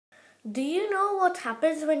Do you know what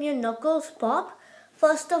happens when your knuckles pop?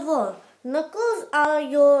 First of all, knuckles are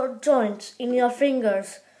your joints in your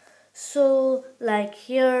fingers. So, like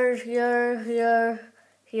here, here,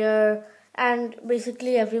 and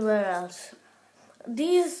basically everywhere else.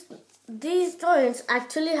 These these joints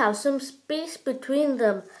actually have some space between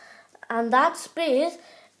them, and that space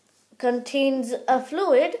contains a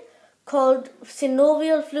fluid called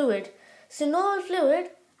synovial fluid. Synovial fluid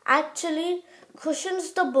actually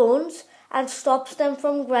cushions the bones and stops them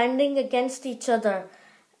from grinding against each other,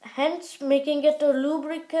 hence making it a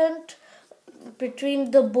lubricant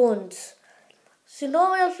between the bones.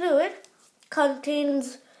 Synovial fluid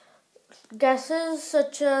contains gases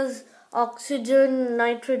such as oxygen,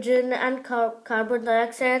 nitrogen, and carbon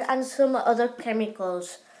dioxide, and some other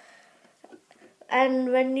chemicals.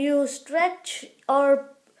 And when you stretch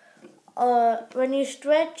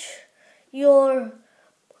your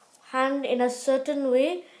hand in a certain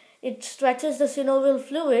way, it stretches the synovial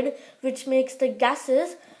fluid, which makes the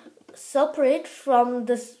gases separate from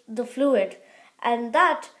the fluid, and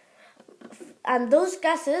those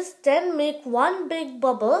gases then make one big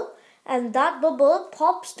bubble, and that bubble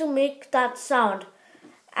pops to make that sound.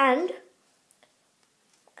 And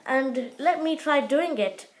let me try doing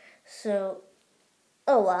it. So,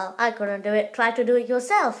 oh well, I couldn't do it. Try to do it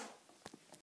yourself.